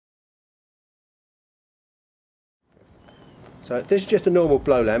So this is just a normal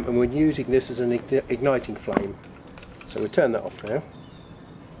blow lamp, and we're using this as an igniting flame. So we'll turn that off now.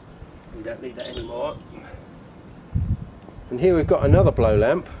 We don't need that anymore. And here we've got another blow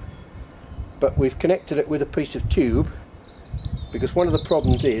lamp, but we've connected it with a piece of tube, because one of the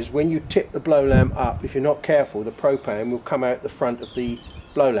problems is when you tip the blow lamp up, if you're not careful, the propane will come out the front of the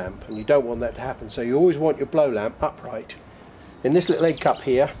blow lamp, and you don't want that to happen. So you always want your blow lamp upright. In this little egg cup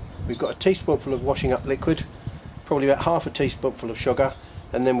here, we've got a teaspoonful of washing up liquid, probably about half a teaspoonful of sugar,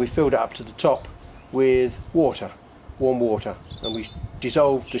 and then we filled it up to the top with water, warm water, and we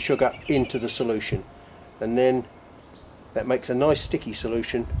dissolved the sugar into the solution, and then that makes a nice sticky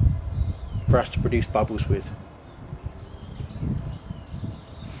solution for us to produce bubbles with.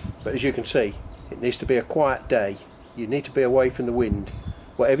 But as you can see, it needs to be a quiet day. You need to be away from the wind.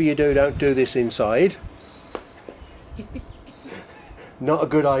 Whatever you do, don't do this inside. Not a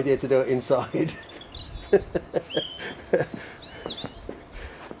good idea to do it inside.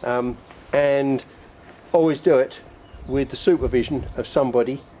 And always do it with the supervision of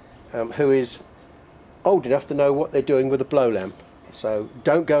somebody who is old enough to know what they're doing with a blow lamp. So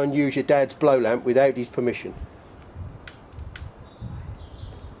don't go and use your dad's blow lamp without his permission.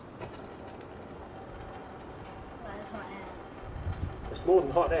 That's hot air. It's more than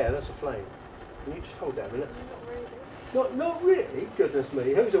hot air, that's a flame. Can you just hold that a minute? Not really. Not really? Goodness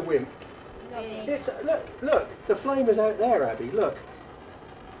me, who's a wimp? Not me. It's, look, the flame is out there, Abby, look.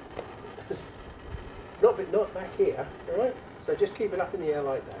 It's not back here, alright? So just keep it up in the air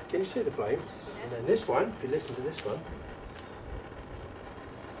like that. Can you see the flame? Yes. And then this one, if you listen to this one.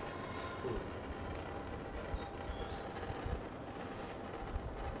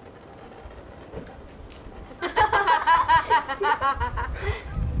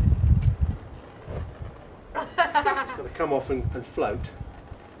 It's got to come off and float.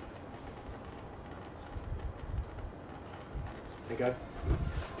 There you go.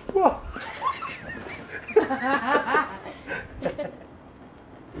 Whoa!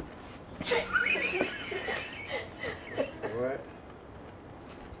 All right.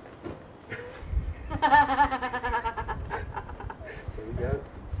 There we go.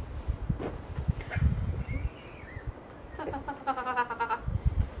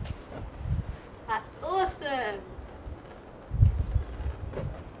 That's awesome.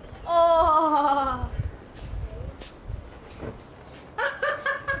 Oh.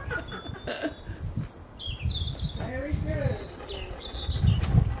 Very good.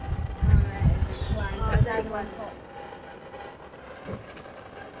 Alright, that's one hot.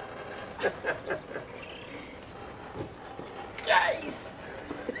 Jeez.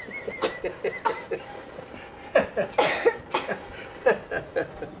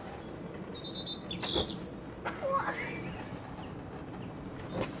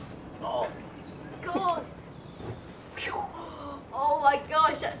 Oh gosh. Oh my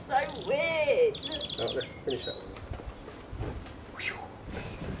gosh, that's so weird. Right, let's finish that one.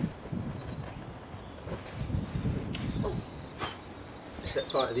 Set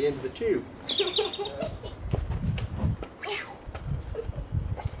fire to the end of the tube.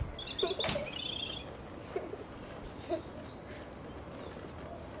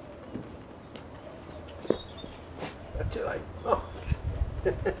 Too late. Oh.